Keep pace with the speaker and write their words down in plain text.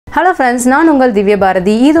Hello friends, நான் உங்கள் திவ்ய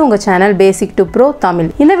பாரதி. இது உங்க சேனல் BasicToPro Tamil.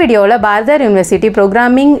 இந்த வீடியோல Bharathiar University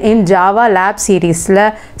Programming in Java Lab Seriesல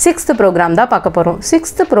 6th program தான் பார்க்க போறோம்.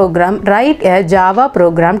 6th program, write a Java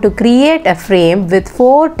program to create a frame with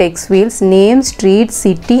 4 text fields, name, street,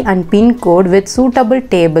 city and pin code with suitable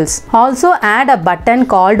tables. Also add a button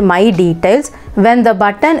called My Details. When the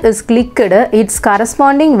button is clicked, its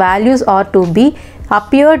corresponding values are to be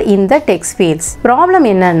appeared in the text fields. Problem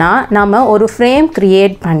என்னன்னா நம்ம ஒரு frame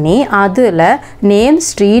create பண்ணி அதுல name,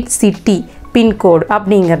 street, city, pin code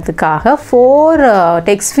அப்படிங்கிறதுக்காக 4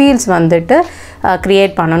 text fields வந்துட்டு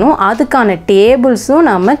create பண்ணணும். அதுக்கான tablesம்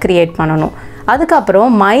நம்ம create பண்ணணும்.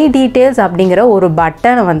 அதுக்கப்புறம் my details அப்படிங்கிற ஒரு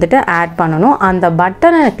பட்டனை வந்துட்டு ஆட் பண்ணணும். அந்த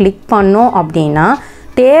பட்டனை கிளிக் பண்ணோம் அப்படின்னா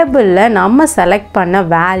டேபிளில் நம்ம செலக்ட் பண்ண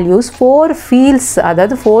வேல்யூஸ் 4 fields,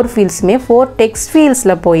 அதாவது 4 fieldsமே 4 text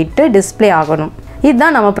fieldsல போயிட்டு டிஸ்ப்ளே ஆகணும்.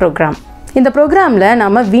 இதுதான் நம்ம ப்ரோக்ராம். இந்த ப்ரோக்ராமில்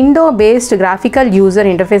நம்ம window paste graphical user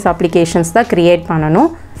interface applications தான் க்ரியேட் பண்ணணும்.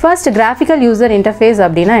 ஃபர்ஸ்ட் கிராஃபிக்கல் யூசர் இன்டர்ஃபேஸ்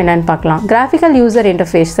அப்படின்னா என்னென்னு பார்க்கலாம். கிராஃபிக்கல் யூசர்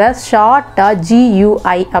இன்டர்ஃபேஸை ஷார்ட்டாக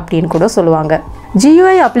GUI அப்படின்னு கூட சொல்லுவாங்க.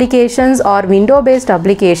 GUI applications R window paste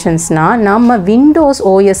அப்ளிகேஷன்ஸ்னால் நம்ம விண்டோஸ்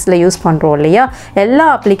OSல யூஸ் பண்ணுறோம் இல்லையா, எல்லா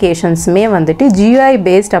அப்ளிகேஷன்ஸுமே வந்துட்டு GUI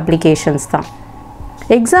பேஸ்ட் அப்ளிகேஷன்ஸ் தான்.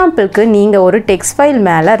 எக்ஸாம்பிளுக்கு நீங்கள் ஒரு டெக்ஸ்ட் ஃபைல்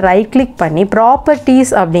மேலே ரைட் கிளிக் பண்ணி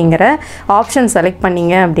ப்ராப்பர்ட்டிஸ் அப்படிங்கிற ஆப்ஷன் செலக்ட்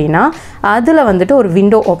பண்ணிங்க அப்படின்னா அதில் வந்துட்டு ஒரு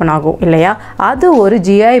விண்டோ ஓப்பன் ஆகும் இல்லையா, அது ஒரு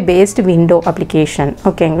GUI பேஸ்ட் விண்டோ அப்ளிகேஷன்.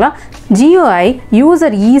 ஓகேங்களா. GUI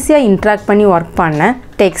யூசர் ஈஸியாக இன்ட்ராக்ட் பண்ணி ஒர்க் பண்ண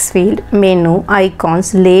text field, menu,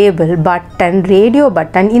 icons, label, button, radio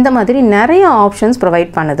button இந்த மாதிரி நிறைய ஆப்ஷன்ஸ்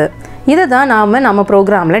ப்ரொவைட் பண்ணுது. இதை தான் நம்ம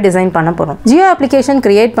ப்ரோக்ராமில் டிசைன் பண்ண போகிறோம். GUI அப்ளிகேஷன்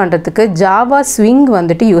க்ரியேட் பண்ணுறதுக்கு ஜாவா ஸ்விங்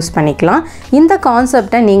வந்துட்டு யூஸ் பண்ணிக்கலாம். இந்த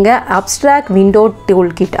கான்செப்டை நீங்கள் அப்ஸ்ட்ராக்ட் விண்டோ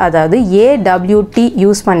டூல் கிட் அதாவது AWT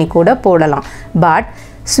யூஸ் பண்ணி கூட போடலாம். பட்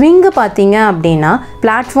ஸ்விங்கு பார்த்தீங்க அப்படின்னா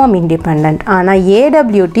பிளாட்ஃபார்ம் இண்டிபெண்ட், ஆனால்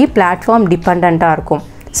AWT பிளாட்ஃபார்ம் டிபெண்ட்டாக இருக்கும்.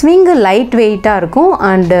 ஸ்விங்கு லைட் வெயிட்டாக இருக்கும்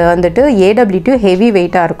அண்டு வந்துட்டு AWT ஹெவி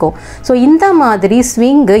வெயிட்டாக இருக்கும். ஸோ இந்த மாதிரி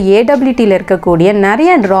ஸ்விங்கு AWTயில் இருக்கக்கூடிய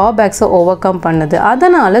நிறைய ட்ராபேக்ஸை ஓவர் கம் பண்ணுது.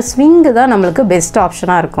 அதனால் ஸ்விங்கு தான் நம்மளுக்கு பெஸ்ட்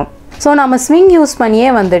ஆப்ஷனாக இருக்கும். ஸோ நம்ம ஸ்விங் யூஸ் பண்ணியே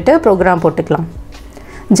வந்துட்டு ப்ரோக்ராம் போட்டுக்கலாம்.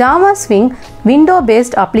 Java swing window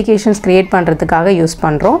paste applications create பண்ணுறதுக்காக யூஸ்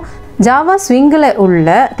பண்ணுறோம். ஜாவா ஸ்விங்கில் உள்ள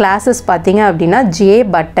கிளாஸஸ் பார்த்தீங்க அப்படின்னா J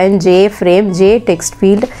button, J frame, J text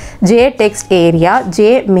field, J text area, J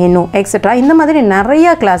menu extra இந்த மாதிரி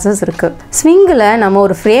நிறைய கிளாஸஸ் இருக்குது. ஸ்விங்கில் நம்ம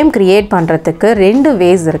ஒரு ஃப்ரேம் க்ரியேட் பண்ணுறதுக்கு 2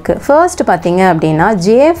 வேஸ் இருக்குது. ஃபர்ஸ்ட் பார்த்தீங்க அப்படின்னா J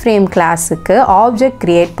ஃப்ரேம் கிளாஸுக்கு ஆப்ஜெக்ட்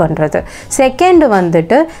க்ரியேட் பண்ணுறது. செகண்ட்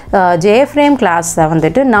வந்துட்டு J ஃப்ரேம் கிளாஸை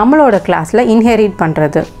வந்துட்டு நம்மளோட கிளாஸில் இன்ஹெரிட்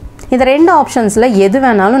பண்ணுறது. இந்த 2 ஆப்ஷன்ஸில் எது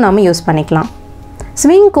வேணாலும் நம்ம யூஸ் பண்ணிக்கலாம்.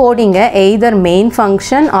 Swing கோடிங்கை either main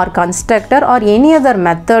function R constructor or any other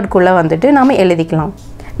மெத்தட்குள்ளே வந்துட்டு நம்ம எழுதிக்கலாம்.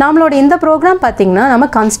 நம்மளோட இந்த ப்ரோக்ராம் பார்த்திங்கன்னா நம்ம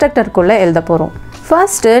கன்ஸ்ட்ரக்டருக்குள்ளே எழுத போகிறோம்.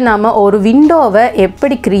 ஃபர்ஸ்ட்டு நம்ம ஒரு விண்டோவை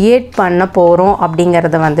எப்படி க்ரியேட் பண்ண போகிறோம்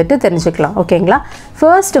அப்படிங்கிறத வந்துட்டு தெரிஞ்சுக்கலாம். ஓகேங்களா.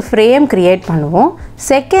 ஃபர்ஸ்ட்டு ஃப்ரேம் க்ரியேட் பண்ணுவோம்.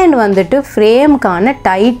 செகண்ட் வந்துட்டு ஃப்ரேமுக்கான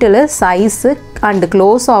title, size and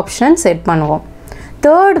close option set பண்ணுவோம்.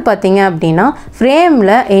 தேர்ட் பார்த்திங்க அப்படின்னா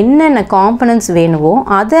ஃப்ரேமில் என்னென்ன காம்பனன்ட்ஸ் வேணுமோ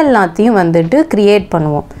அதெல்லாத்தையும் வந்துட்டு க்ரியேட்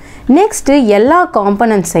பண்ணுவோம். நெக்ஸ்ட்டு எல்லா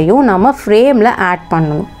காம்பனன்ட்ஸையும் நம்ம ஃப்ரேமில் ஆட்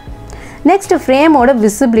பண்ணணும். நெக்ஸ்ட்டு ஃப்ரேமோட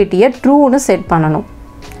விசிபிலிட்டியை ட்ரூன்னு செட் பண்ணணும்.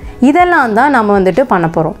 இதெல்லாம் தான் நம்ம வந்துட்டு பண்ண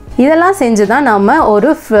போகிறோம். இதெல்லாம் செஞ்சு தான் நம்ம ஒரு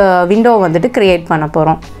விண்டோ வந்துட்டு க்ரியேட் பண்ண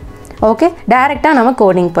போகிறோம். ஓகே, டைரெக்டாக நம்ம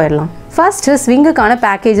கோடிங் போயிடலாம். ஃபர்ஸ்ட்டு ஸ்விங்குக்கான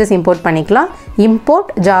பேக்கேஜஸ் இம்போர்ட் பண்ணிக்கலாம்.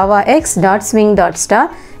 Import javax.swing.star,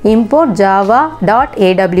 import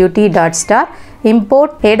java.awt.star,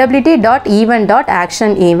 import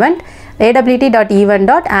awt.event.action-event,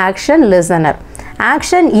 awt.event.action-listener.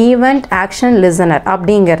 Action event, action listener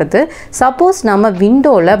அப்படிங்கிறது சப்போஸ் நம்ம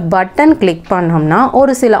விண்டோவில் பட்டன் கிளிக் பண்ணோம்னா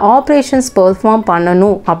ஒரு சில ஆப்ரேஷன்ஸ் பெர்ஃபார்ம்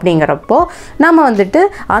பண்ணணும் அப்படிங்கிறப்போ நம்ம வந்துட்டு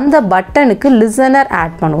அந்த பட்டனுக்கு லிசனர்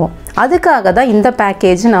ஆட் பண்ணுவோம். அதுக்காக தான் இந்த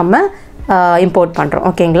பேக்கேஜ் நம்ம இம்போர்ட் பண்ணுறோம்.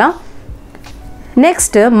 ஓகேங்களா.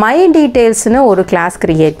 நெக்ஸ்ட்டு மை டீட்டெயில்ஸ்னு ஒரு கிளாஸ்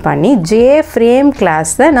க்ரியேட் பண்ணி J ஃப்ரேம்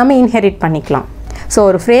கிளாஸை நம்ம இன்ஹெரிட் பண்ணிக்கலாம். ஸோ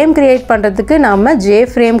ஒரு ஃப்ரேம் க்ரியேட் பண்ணுறதுக்கு நம்ம J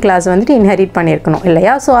ஃப்ரேம் கிளாஸ் வந்துட்டு இன்ஹெரிட் பண்ணியிருக்கணும்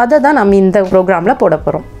இல்லையா. ஸோ அதை தான் நம்ம இந்த ப்ரோக்ராமில் போட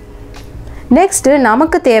போகிறோம். நெக்ஸ்ட்டு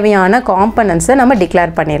நமக்கு தேவையான காம்பனன்ட்ஸை நம்ம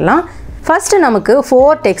டிக்ளேர் பண்ணிடலாம். ஃபஸ்ட்டு நமக்கு 4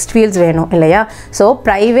 டெக்ஸ்ட் ஃபீல்ட்ஸ் வேணும் இல்லையா. So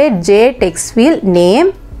private J text field name,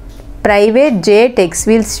 private J text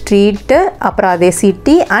field street, அப்புறம் அதே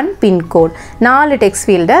சிட்டி அண்ட் பின்கோட் 4 டெக்ஸ்ட்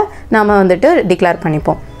ஃபீல்டை நம்ம வந்துட்டு டிக்ளேர்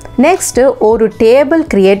பண்ணிப்போம். நெக்ஸ்ட்டு ஒரு டேபிள்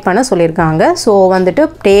க்ரியேட் பண்ண சொல்லியிருக்காங்க. ஸோ வந்துட்டு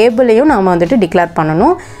டேபிளையும் நம்ம வந்துட்டு டிக்ளேர்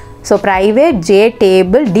பண்ணணும். So private J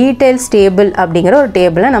table details table அப்படிங்கிற ஒரு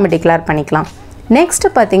டேபிளை நம்ம டிக்ளேர் பண்ணிக்கலாம்.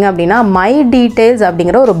 நெக்ஸ்ட்டு பார்த்திங்க அப்படின்னா மை டீட்டெயில்ஸ்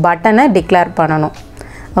அப்படிங்கிற ஒரு பட்டனை டிக்ளேர் பண்ணணும்.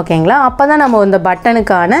 ஓகேங்களா அப்போ தான் நம்ம இந்த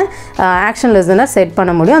பட்டனுக்கான ஆக்ஷன் லிசனர் செட்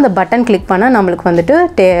பண்ண முடியும் அந்த பட்டன் கிளிக் பண்ணால் நம்மளுக்கு வந்துட்டு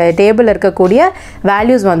டேபிளில் இருக்கக்கூடிய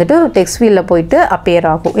வேல்யூஸ் வந்துட்டு டெக்ஸ்ட் ஃபீல்டில் போயிட்டு அப்பியர்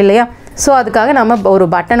ஆகும் இல்லையா ஸோ அதுக்காக நம்ம ஒரு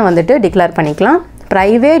பட்டன் வந்துட்டு டிக்ளேர் பண்ணிக்கலாம்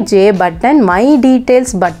private J button my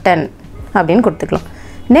details button அப்படின்னு கொடுத்துக்கலாம்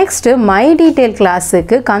நெக்ஸ்ட்டு மை டீட்டெயில்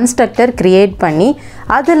கிளாஸுக்கு கன்ஸ்ட்ரக்டர் க்ரியேட் பண்ணி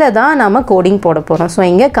அதில் தான் நம்ம கோடிங் போட போகிறோம் ஸோ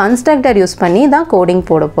இங்கே கன்ஸ்ட்ரக்டர் யூஸ் பண்ணி தான் கோடிங்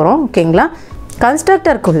போட போகிறோம் ஓகேங்களா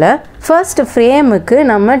கன்ஸ்ட்ரக்டருக்குள்ளே ஃபர்ஸ்ட் ஃப்ரேமுக்கு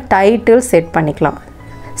நம்ம டைட்டில் செட் பண்ணிக்கலாம்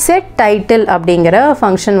செட் டைட்டில் அப்படிங்கிற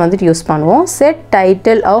ஃபங்க்ஷன் வந்துட்டு யூஸ் பண்ணுவோம் set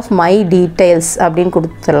title of my details அப்படின்னு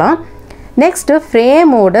கொடுத்துடலாம் நெக்ஸ்ட்டு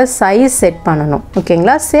ஃப்ரேமோட சைஸ் செட் பண்ணணும்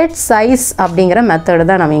ஓகேங்களா செட் சைஸ் அப்படிங்கிற மெத்தடு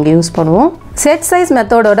தான் நம்ம இங்கே யூஸ் பண்ணுவோம் செட் சைஸ்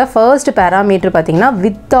மெத்தடோட ஃபர்ஸ்ட் பேராமீட்டர் பார்த்திங்கன்னா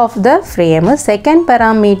with of the frame second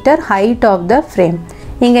parameter height of the frame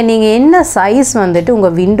இங்கே நீங்கள் என்ன சைஸ் வந்துட்டு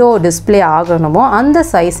உங்கள் விண்டோ டிஸ்பிளே ஆகணுமோ அந்த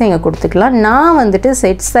சைஸை இங்கே கொடுத்துக்கலாம் நான் வந்துட்டு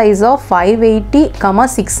செட் சைஸ் ஆஃப்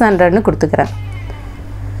 580,600ன்னு கொடுத்துக்கிறேன்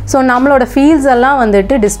ஸோ நம்மளோட ஃபீல்ட்ஸ் எல்லாம்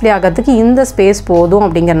வந்துட்டு டிஸ்பிளே ஆகிறதுக்கு இந்த ஸ்பேஸ் போதும்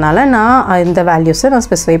அப்படிங்கிறனால நான் இந்த வேல்யூஸை நான்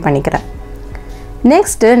ஸ்பெசிஃபை பண்ணிக்கிறேன்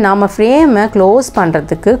நெக்ஸ்ட்டு நம்ம ஃப்ரேமை க்ளோஸ்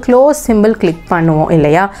பண்ணுறதுக்கு க்ளோஸ் சிம்பிள் கிளிக் பண்ணுவோம்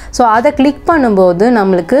இல்லையா ஸோ அதை கிளிக் பண்ணும்போது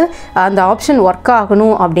நம்மளுக்கு அந்த ஆப்ஷன் ஒர்க்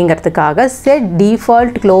ஆகணும் அப்படிங்கிறதுக்காக செட்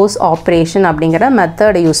டிஃபால்ட் க்ளோஸ் ஆப்ரேஷன் அப்படிங்கிற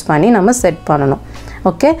மெத்தடை யூஸ் பண்ணி நம்ம செட் பண்ணணும்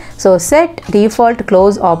okay so set default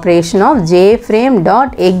close operation of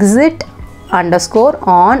jframe.exit _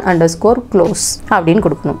 close அப்படின்னு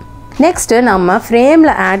கொடுக்கணும் நெக்ஸ்ட்டு நம்ம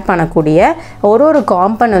ஃப்ரேமில் ஆட் பண்ணக்கூடிய ஒரு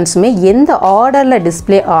காம்பனன்ட்ஸுமே எந்த ஆர்டரில்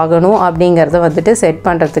டிஸ்பிளே ஆகணும் அப்படிங்கிறத வந்துட்டு செட்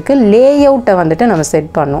பண்ணுறதுக்கு லேஅவுட்டை வந்துட்டு நம்ம செட்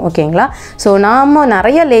பண்ணணும் ஓகேங்களா ஸோ நாம்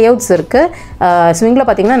நிறைய லேஅவுட்ஸ் இருக்குது ஸ்விங்கில்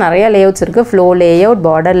பார்த்திங்கன்னா நிறைய லேஅவுட்ஸ் இருக்குது ஃப்ளோ லேஅவுட்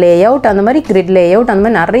பார்டர் லேஅவுட் அந்த மாதிரி கிரிட் லேஅவுட் அந்த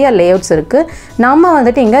மாதிரி நிறைய லேஅவுட்ஸ் இருக்குது நம்ம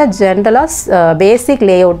வந்துட்டு இங்கே ஜென்ரலாக பேசிக்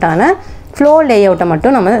லேஅவுட்டான ஃப்ளோ லேஅவுட்டை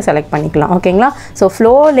மட்டும் நம்ம செலக்ட் பண்ணிக்கலாம் ஓகேங்களா ஸோ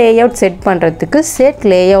ஃப்ளோ லேஅவுட் செட் பண்ணுறதுக்கு செட்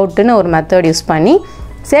லேஅவுட்டுன்னு ஒரு மெத்தட் யூஸ் பண்ணி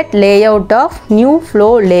set layout of new flow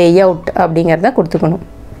layout அப்படிங்கிறத கொடுத்துக்கணும்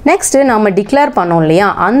நெக்ஸ்ட்டு நம்ம டிக்ளேர் பண்ணோம் இல்லையா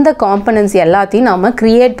அந்த காம்பனன்ட்ஸ் எல்லாத்தையும் நம்ம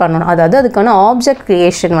க்ரியேட் பண்ணணும் அதாவது அதுக்கான ஆப்ஜெக்ட்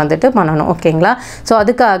க்ரியேஷன் வந்துட்டு பண்ணணும் ஓகேங்களா ஸோ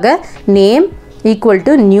அதுக்காக name equal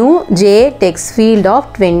to new J text field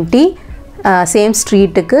of 20 same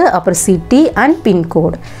ஸ்ட்ரீட்டுக்கு அப்புறம் சிட்டி அண்ட்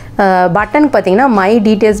பின்கோடு பட்டனுக்கு பார்த்திங்கன்னா my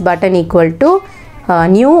details button equal to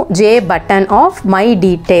new J button off my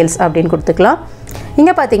details அப்படின்னு கொடுத்துக்கலாம்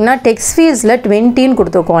இங்கே பார்த்திங்கன்னா டெக்ஸ்ட் ஃபீல்ட்ஸில் 20ன்னு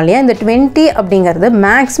கொடுத்துருக்கோம் இல்லையா இந்த 20 அப்படிங்கிறது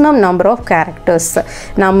மேக்ஸிமம் நம்பர் ஆஃப் கேரக்டர்ஸ்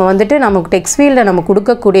நம்ம வந்துட்டு நமக்கு டெக்ஸ்ட் ஃபீல்டில் நம்ம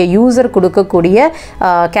கொடுக்கக்கூடிய யூசர் கொடுக்கக்கூடிய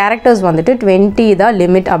கேரக்டர்ஸ் வந்துட்டு 20 தான்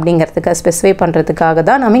லிமிட் அப்படிங்கிறதுக்கு ஸ்பெசிஃபை பண்ணுறதுக்காக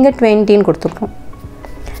தான் நம்ம இங்கே 20ன்னு கொடுத்துருக்கோம்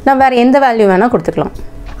நம்ம வேறு எந்த வேல்யூ வேணால் கொடுத்துக்கலாம்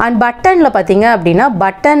அண்ட் பட்டனில் பார்த்திங்க அப்படின்னா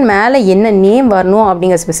பட்டன் மேலே என்ன நேம் வரணும்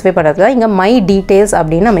அப்படிங்கிற ஸ்பெசிஃபை பண்ணுறது இங்கே மை டீட்டெயில்ஸ்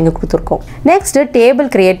அப்படின்னு நம்ம இங்கே கொடுத்துருக்கோம் நெக்ஸ்ட்டு டேபிள்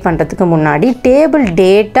க்ரியேட் பண்ணுறதுக்கு முன்னாடி டேபிள்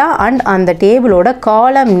டேட்டா அண்ட் அந்த டேபிளோட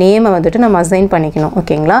காலம் நேமை வந்துட்டு நம்ம அசைன் பண்ணிக்கணும்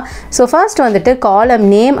ஓகேங்களா ஸோ ஃபர்ஸ்ட் வந்துட்டு காலம்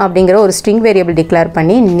நேம் அப்படிங்கிற ஒரு ஸ்ட்ரிங் வேரியபிள் டிக்ளேர்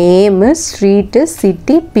பண்ணி நேமு ஸ்ட்ரீட்டு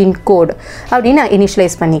சிட்டி பின்கோடு அப்படின்னு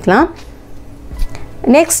இனிஷியலைஸ் பண்ணிக்கலாம்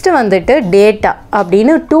நெக்ஸ்ட்டு வந்துட்டு டேட்டா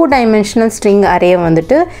அப்படின்னு 2 டைமென்ஷனல் ஸ்ட்ரிங் அரே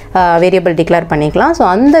வந்துட்டு வேரியபிள் டிக்ளேர் பண்ணிக்கலாம் ஸோ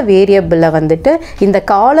அந்த வேரியபிளில் வந்துட்டு இந்த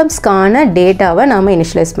காலம்ஸ்க்கான டேட்டாவை நாம்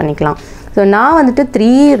இனிஷியலைஸ் பண்ணிக்கலாம் ஸோ நான் வந்துட்டு 3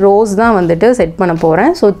 rows தான் வந்துட்டு செட் பண்ண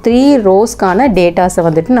போகிறேன் ஸோ 3 rowsக்கான டேட்டாஸை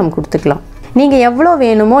வந்துட்டு நம்ம கொடுத்துக்கலாம் நீங்கள் எவ்வளோ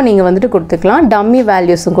வேணுமோ நீங்கள் வந்துட்டு கொடுத்துக்கலாம் டம்மி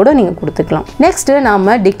வேல்யூஸும் கூட நீங்கள் கொடுத்துக்கலாம் நெக்ஸ்ட்டு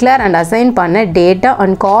நம்ம டிக்ளேர் அண்ட் அசைன் பண்ண டேட்டா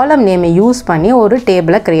அண்ட் காலம் நேமை யூஸ் பண்ணி ஒரு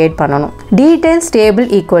டேபிளை க்ரியேட் பண்ணணும் details table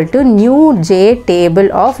equal to new J table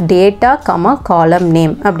of data காலம்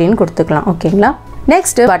நேம் அப்படின்னு கொடுத்துக்கலாம் ஓகேங்களா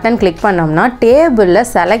நெக்ஸ்ட்டு பட்டன் கிளிக் பண்ணோம்னா டேபிளில்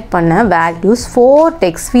செலக்ட் பண்ண வேல்யூஸ் 4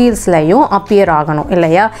 டெக்ஸ்ட் ஃபீல்ட்ஸ்லையும் அப்பியர் ஆகணும்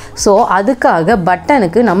இல்லையா ஸோ அதுக்காக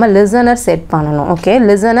பட்டனுக்கு நம்ம லிசனர் செட் பண்ணணும் ஓகே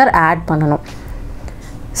லிசனர் ஆட் பண்ணணும்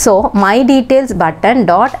So my details button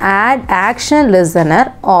dot add action listener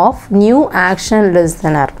of new action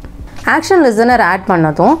listener action listener add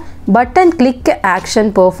பண்ணதும் பட்டன் கிளிக்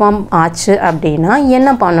ஆக்ஷன் பெர்ஃபார்ம் ஆச்சு அப்படின்னா என்ன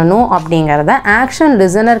பண்ணணும் அப்படிங்கிறத ஆக்ஷன்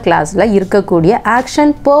லிசனர் கிளாஸில் இருக்கக்கூடிய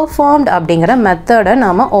ஆக்ஷன் பெர்ஃபார்ம்ட் அப்படிங்கிற மெத்தடை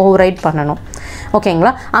நம்ம ஓவர்ரைட் பண்ணணும்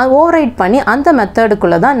ஓகேங்களா அது ஓவர்ரைட் பண்ணி அந்த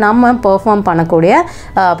மெத்தடுக்குள்ளே தான் நம்ம பெர்ஃபார்ம் பண்ணக்கூடிய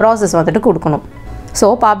ப்ராசஸ் வந்துட்டு கொடுக்கணும் so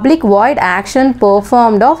public void action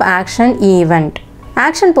performed of action event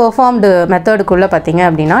action performed மெத்தடுக்குள்ளே பார்த்திங்க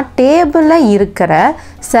அப்படின்னா டேபிளில் இருக்கிற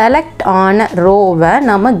செலக்ட் ஆன ரோவை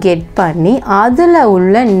நம்ம கெட் பண்ணி அதில்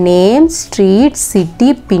உள்ள நேம் ஸ்ட்ரீட் சிட்டி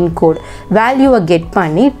பின்கோட் வேல்யூவை கெட்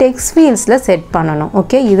பண்ணி டெக்ஸ்ட் ஃபீல்ட்ஸில் செட் பண்ணணும்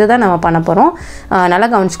ஓகே இதை தான் நம்ம பண்ண போகிறோம் நல்லா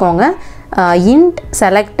கவனிச்சுக்கோங்க int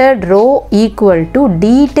selected row equal to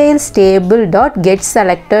details table dot get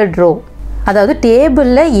selected row அதாவது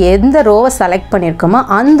டேபிளில் எந்த ரோவை செலக்ட் பண்ணியிருக்கோமோ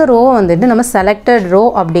அந்த ரோவை வந்துட்டு நம்ம செலக்டட் ரோ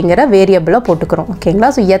அப்படிங்கிற வேரியபிளாக போட்டுக்கிறோம். ஓகேங்களா?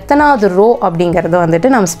 ஸோ எத்தனாவது ரோ அப்படிங்கிறத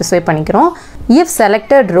வந்துட்டு நம்ம ஸ்பெசிஃபை பண்ணிக்கிறோம். If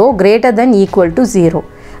selected row greater then equal to 0,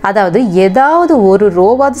 அதாவது ஏதாவது ஒரு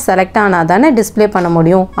ரோவாவது செலக்ட் ஆனால் தானே டிஸ்பிளே பண்ண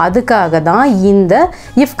முடியும். அதுக்காக தான் இந்த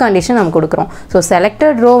இஃப் கண்டிஷன் நம்ம கொடுக்குறோம். ஸோ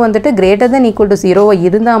செலக்டட் ரோ வந்துட்டு கிரேட்டர் தென் ஈக்குவல் டு 0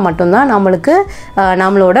 இருந்தால் மட்டும்தான் நம்மளுக்கு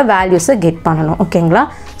நம்மளோட வேல்யூஸை கெட் பண்ணணும். ஓகேங்களா?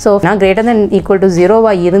 ஸோ நான் கிரேட்டர் தென் ஈக்குவல் டு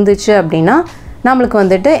 0 இருந்துச்சு அப்படின்னா நம்மளுக்கு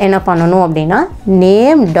வந்துட்டு என்ன பண்ணணும் அப்படின்னா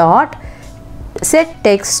name dot set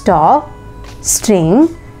text of string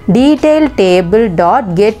detail table dot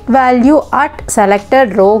get value at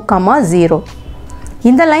selected row comma 0.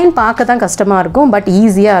 இந்த லைன் பார்க்க தான் கஷ்டமாக இருக்கும், பட்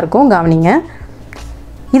ஈஸியாக இருக்கும். கவனிங்க,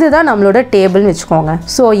 இதுதான் நம்மளோட டேபிள்னு வச்சுக்கோங்க.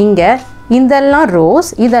 ஸோ இங்கே இதெல்லாம் ரோஸ்,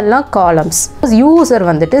 இதெல்லாம் காலம்ஸ். யூசர்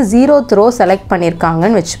வந்துட்டு 0th ரோ செலக்ட்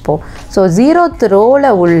பண்ணியிருக்காங்கன்னு வச்சுப்போம். ஸோ 0th ரோவில்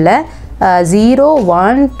உள்ள 0,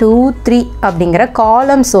 1, 2, 3 அப்படிங்கிற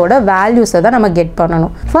காலம்ஸோட வேல்யூஸை தான் நம்ம கெட்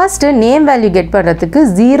பண்ணணும். ஃபர்ஸ்ட்டு நேம் வேல்யூ கெட் பண்ணுறதுக்கு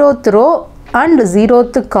 0th ரோ அண்ட்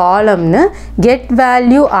 0th காலம்னு கெட்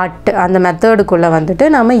வேல்யூ அட் அந்த மெத்தடுக்குள்ளே வந்துட்டு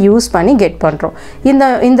நம்ம யூஸ் பண்ணி கெட் பண்ணுறோம்.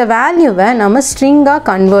 இந்த வேல்யூவை நம்ம ஸ்ட்ரிங்காக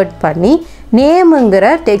கன்வெர்ட் பண்ணி நேமுங்கிற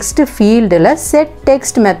டெக்ஸ்ட் ஃபீல்டில் செட்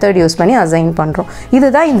டெக்ஸ்ட் மெத்தட் யூஸ் பண்ணி அசைன் பண்ணுறோம்.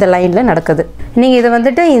 இதுதான் இந்த லைனில் நடக்குது. நீங்கள் இதை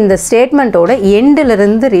வந்துட்டு இந்த ஸ்டேட்மெண்ட்டோட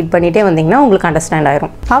எண்டிலிருந்து ரீட் பண்ணிகிட்டே வந்தீங்கன்னா உங்களுக்கு அண்டர்ஸ்டாண்ட்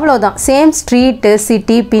ஆயிரும். அவ்வளோதான். சேம் ஸ்ட்ரீட்டு,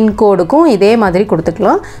 சிட்டி, பின்கோடுக்கும் இதே மாதிரி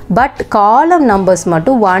கொடுத்துக்கலாம். பட் காலம் நம்பர்ஸ்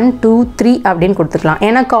மட்டும் 1, 2, 3 அப்படின்னு கொடுத்துக்கலாம்.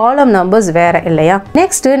 ஏன்னா காலம் நம்பர்ஸ் வேறு இல்லையா?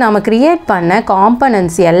 நெக்ஸ்ட்டு நம்ம க்ரியேட் பண்ண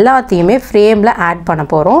காம்பனன்ட்ஸ் எல்லாத்தையுமே ஃப்ரேமில் ஆட் பண்ண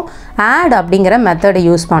போகிறோம். ஆட் அப்படிங்கிற மெத்தடை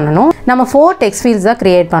யூஸ் பண்ணணும். நம்ம 4 டெக்ஸ்ட் ஃபீல்ட்ஸ் தான்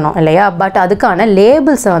க்ரியேட் பண்ணோம் இல்லையா? பட் அதுக்கான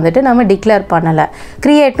லேபிள்ஸை வந்துட்டு நம்ம டிக்ளேர் பண்ணலை,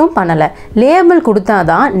 க்ரியேட்டும் பண்ணலை. லேபிள் கொடுத்தா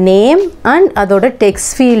தான் நேம் அண்ட் அதோட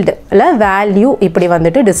டெக்ஸ்ட் ஃபீல்டில் வேல்யூ இப்படி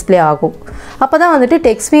வந்துட்டு டிஸ்பிளே ஆகும். அப்போ தான் வந்துட்டு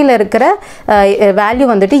டெக்ஸ்ட் ஃபீல்டில் இருக்கிற வேல்யூ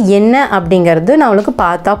வந்துட்டு என்ன அப்படிங்கிறது நம்மளுக்கு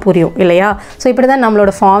பார்த்தா புரியும் இல்லையா? ஸோ இப்படி தான்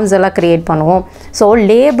நம்மளோட ஃபார்ம்ஸ் எல்லாம் க்ரியேட் பண்ணுவோம். ஸோ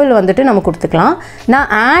லேபிள் வந்துட்டு நம்ம கொடுத்துக்கலாம். நான்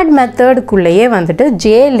ஆட் மெத்தடுக்குள்ளேயே வந்துட்டு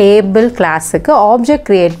லேபிள் கிளாஸுக்கு ஆப்ஜெக்ட்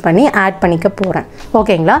க்ரியேட் பண்ணி ஆட் பண்ணிக்க போகிறேன்.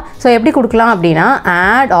 ஓகேங்களா? ஸோ எப்படி கொடுக்கலாம் அப்படின்னா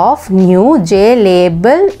add of new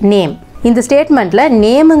label name. இந்த ஸ்டேட்மெண்ட்டில்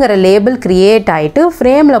நேமுங்கிற லேபிள் க்ரியேட் ஆகிட்டு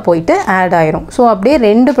ஃப்ரேமில் போயிட்டு ஆட் ஆயிரும். ஸோ அப்படியே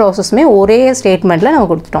 2 ப்ராசஸுமே ஒரே ஸ்டேட்மெண்ட்டில் நம்ம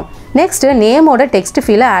கொடுத்துட்டோம். நெக்ஸ்ட்டு நேமோட டெக்ஸ்ட்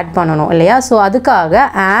ஃபீலை ஆட் பண்ணணும் இல்லையா? ஸோ அதுக்காக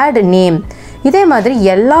ஆட் நேம் இதே மாதிரி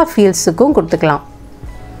எல்லா ஃபீல்ட்ஸுக்கும் கொடுத்துக்கலாம்.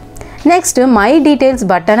 நெக்ஸ்ட்டு மை டீட்டெயில்ஸ்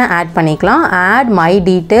பட்டனை ஆட் பண்ணிக்கலாம். Add my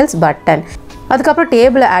details button. அதுக்கப்புறம்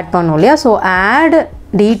டேபிளை ஆட் பண்ணணும் இல்லையா? ஸோ ஆட்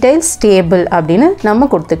டீட்டெயில்ஸ் டேபிள் அப்படின்னு நம்ம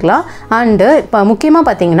கொடுத்துக்கலாம். அண்டு இப்போ முக்கியமாக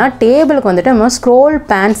பார்த்தீங்கன்னா டேபிளுக்கு வந்துட்டு நம்ம ஸ்க்ரோல்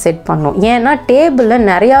பேன் செட் பண்ணணும். ஏன்னா டேபிளில்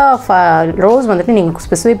நிறையா ரோஸ் வந்துட்டு நீங்கள்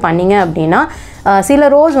ஸ்பெசிஃபை பண்ணிங்க அப்படின்னா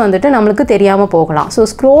சில ரோஸ் வந்துட்டு நம்மளுக்கு தெரியாமல் போகலாம். ஸோ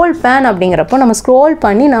ஸ்க்ரோல் பேன் அப்படிங்கிறப்போ நம்ம ஸ்க்ரோல்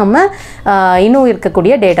பண்ணி நம்ம இன்னும்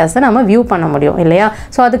இருக்கக்கூடிய டேட்டாஸை நம்ம வியூ பண்ண முடியும் இல்லையா?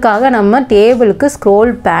 ஸோ அதுக்காக நம்ம டேபிளுக்கு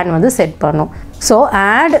ஸ்க்ரோல் பேன் வந்து செட் பண்ணணும். So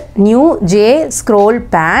add new scroll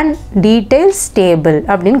pan details table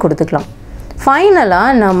அப்படின்னு கொடுத்துக்கலாம்.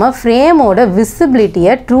 ஃபைனலாக நம்ம ஃப்ரேமோட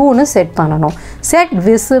விசிபிலிட்டியை ட்ரூன்னு செட் பண்ணணும். செட்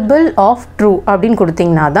விசிபிள் ஆஃப் ட்ரூ அப்படின்னு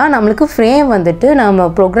கொடுத்திங்கன்னா தான் நம்மளுக்கு ஃப்ரேம் வந்துட்டு நம்ம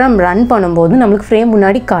ப்ரோக்ராம் ரன் பண்ணும்போது நம்மளுக்கு ஃப்ரேம்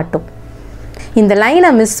முன்னாடி காட்டும். இந்த லைனை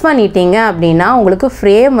மிஸ் பண்ணிட்டீங்க அப்படின்னா உங்களுக்கு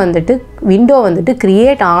ஃப்ரேம் வந்துட்டு விண்டோ வந்துட்டு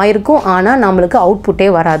க்ரியேட் ஆகிருக்கும், ஆனால் நம்மளுக்கு அவுட்புட்டே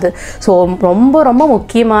வராது. ஸோ ரொம்ப ரொம்ப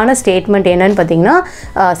முக்கியமான ஸ்டேட்மெண்ட் என்னன்னு பார்த்தீங்கன்னா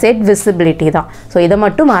செட் விசிபிலிட்டி தான். ஸோ இதை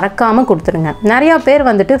மட்டும் மறக்காமல் கொடுத்துருங்க. நிறையா பேர்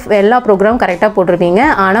வந்துட்டு எல்லா ப்ரோக்ராம் கரெக்டாக போட்டிருப்பீங்க,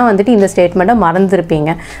 ஆனால் வந்துட்டு இந்த ஸ்டேட்மெண்ட்டை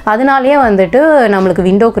மறந்துருப்பீங்க. அதனாலேயே வந்துட்டு நம்மளுக்கு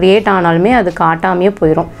விண்டோ க்ரியேட் ஆனாலுமே அது காட்டாமையே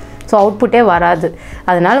போயிடும். ஸோ அவுட்புட்டே வராது.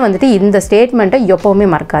 அதனால் வந்துட்டு இந்த ஸ்டேட்மெண்ட்டை எப்போவுமே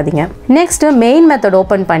மறக்காதீங்க. நெக்ஸ்ட்டு மெயின் மெத்தட்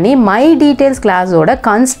ஓப்பன் பண்ணி மை டீட்டெயில்ஸ் கிளாஸோட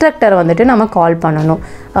கன்ஸ்ட்ரக்டரை வந்துட்டு நம்ம கால் பண்ணணும்.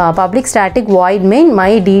 Public static void main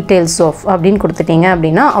my details of அப்படின்னு கொடுத்துட்டீங்க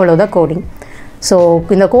அப்படின்னா அவ்வளோதான் கோடிங். ஸோ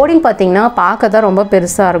இந்த கோடிங் பார்த்திங்கன்னா பார்க்க தான் ரொம்ப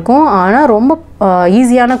பெருசாக இருக்கும், ஆனால் ரொம்ப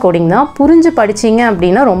ஈஸியான கோடிங் தான். புரிஞ்சு படிச்சிங்க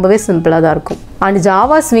அப்படின்னா ரொம்பவே சிம்பிளாக தான் இருக்கும். அண்ட்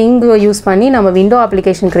ஜாவா ஸ்விங் யூஸ் பண்ணி நம்ம விண்டோ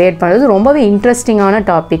அப்ளிகேஷன் க்ரியேட் பண்ணுறது ரொம்பவே இன்ட்ரெஸ்டிங்கான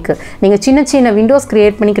டாபிக். நீங்கள் சின்ன சின்ன விண்டோஸ்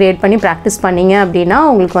க்ரியேட் பண்ணி ப்ராக்டிஸ் பண்ணிங்க அப்படின்னா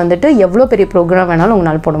உங்களுக்கு வந்துட்டு எவ்வளோ பெரிய ப்ரோக்ராம் வேணாலும்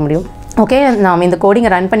உங்களால் போட முடியும். ஓகே, நாம் இந்த கோடிங்கை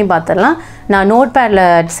ரன் பண்ணி பார்த்துடலாம். நான் நோட் பேடில்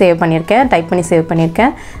சேவ் பண்ணியிருக்கேன், டைப் பண்ணி சேவ்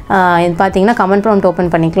பண்ணியிருக்கேன். இது பார்த்தீங்கன்னா கமெண்ட் ப்ராம்ப்ட்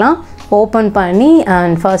ஓப்பன் பண்ணிக்கலாம். ஓப்பன் பண்ணி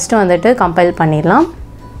அண்ட் ஃபர்ஸ்ட்டு வந்துட்டு கம்பைல் பண்ணிடலாம்.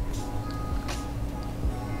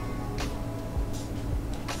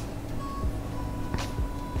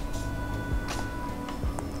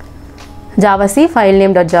 ஜாவாசி ஃபைல்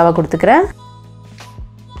நேம் .java கொடுத்துக்கிறேன்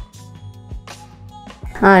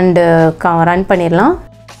அண்டு ரன் பண்ணிடலாம்.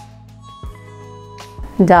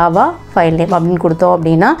 ஜாவா ஃபைல் நேம் அப்படின்னு கொடுத்தோம்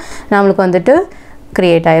அப்படின்னா நம்மளுக்கு வந்துட்டு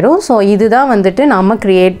க்ரியேட் ஆயிரும். ஸோ இதுதான் வந்துட்டு நம்ம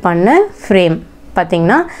க்ரியேட் பண்ண ஃப்ரேம்.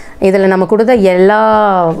 பார்த்தீங்கன்னா இதில் நம்ம கொடுத்த எல்லா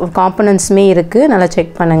காம்பனன்ட்ஸுமே இருக்குது, நல்லா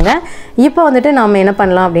செக் பண்ணுங்கள். இப்போ வந்துட்டு நம்ம என்ன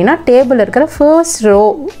பண்ணலாம் அப்படின்னா டேபிளில் இருக்கிற ஃபர்ஸ்ட் ரோ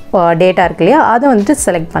டேட்டா இருக்கு இல்லையா, அதை வந்துட்டு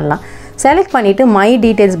செலக்ட் பண்ணலாம். செலக்ட் பண்ணிவிட்டு மை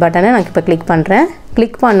டீட்டெயில்ஸ் பட்டனை நான் இப்போ கிளிக் பண்ணுறேன்.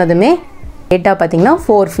 கிளிக் பண்ணதுமே டேட்டா பார்த்திங்கன்னா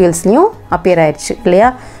 4 ஃபீல்ட்ஸ்லையும் அப்பியர் ஆயிடுச்சு இல்லையா.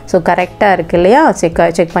 ஸோ கரெக்டாக இருக்குது இல்லையா,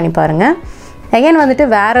 செக் பண்ணி பாருங்கள். அகெயின் வந்துட்டு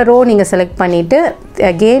வேறு ரோ நீங்கள் செலக்ட் பண்ணிவிட்டு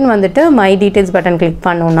அகெயின் வந்துட்டு மை டீட்டெயில்ஸ் பட்டன் கிளிக்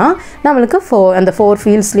பண்ணோன்னா நம்மளுக்கு அந்த 4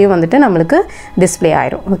 ஃபீல்ட்ஸ்லேயும் வந்துட்டு நம்மளுக்கு டிஸ்பிளே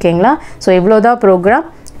ஆயிரும். ஓகேங்களா. ஸோ இவ்வளோ தான் ப்ரோக்ராம்.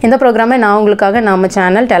 இந்த ப்ரோக்ராமை நான் உங்களுக்காக நம்ம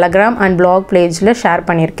சேனல் டெலகிராம் அண்ட் பிளாக் பேஜில் ஷேர்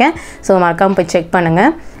பண்ணியிருக்கேன். ஸோ மறக்காமல் போய் செக்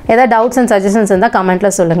பண்ணுங்கள். ஏதாவது டவுட்ஸ் அண்ட் சஜஷன்ஸ் இருந்தால்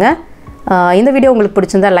கமெண்ட்டில் சொல்லுங்கள். இந்த வீடியோ உங்களுக்கு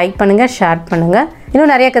பிடிச்சிருந்தால் லைக் பண்ணுங்கள், ஷேர் பண்ணுங்கள்.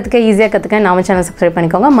 இன்னும் நிறைய ஈஸியாக கற்றுக்க நம்ம சேனல் சப்ஸ்கிரைப்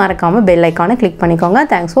பண்ணிக்கோங்க. மறக்காமல் பெல் ஐக்கானை கிளிக் பண்ணிக்கோங்க.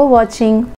 தேங்க்ஸ் ஃபார் வாட்சிங்.